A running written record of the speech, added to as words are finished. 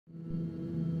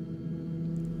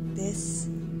This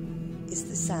is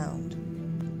the sound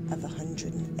of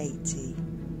 180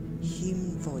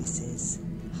 human voices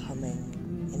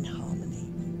humming in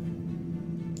harmony.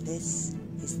 This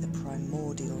is the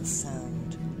primordial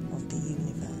sound of the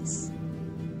universe.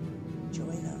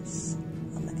 Join us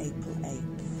on April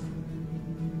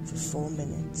 8th for 4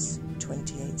 minutes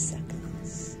 28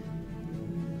 seconds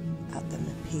at the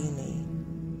Mapimi,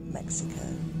 Mexico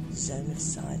Zone of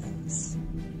Silence,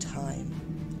 time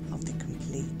of the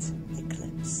complete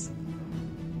eclipse,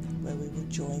 where we will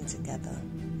join together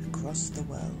across the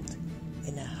world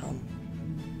in a hum,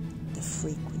 the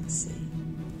frequency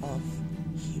of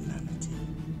humanity.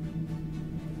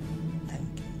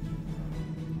 Thank you.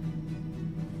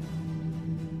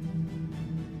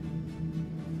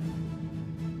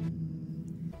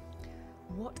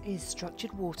 What is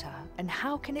structured water and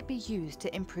how can it be used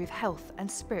to improve health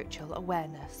and spiritual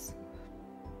awareness?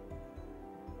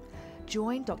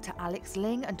 Join Dr. Alex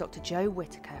Ling and Dr. Joe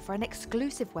Whitaker for an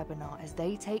exclusive webinar as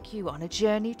they take you on a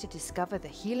journey to discover the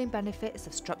healing benefits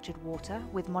of structured water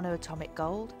with monoatomic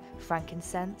gold,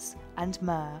 frankincense and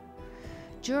myrrh.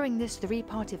 During this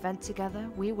 3-part event together,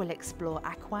 we will explore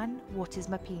Akwan, what is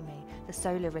Mapimi, the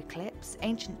solar eclipse,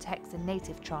 ancient texts and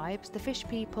native tribes, the fish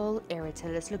people,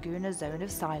 Iratilis Laguna Zone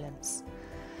of Silence.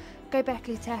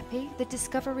 Göbekli Tepe, the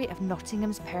discovery of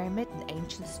Nottingham's pyramid and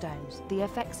ancient stones, the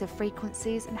effects of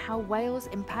frequencies and how whales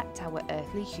impact our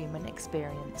earthly human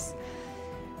experience.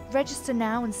 Register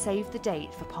now and save the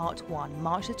date for Part 1,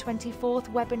 March the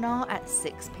 24th webinar at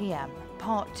 6 p.m.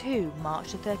 Part 2,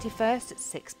 March the 31st at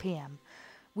 6 p.m.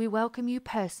 We welcome you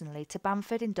personally to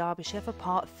Bamford in Derbyshire for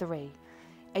Part 3,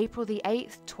 April the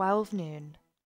 8th, 12 noon.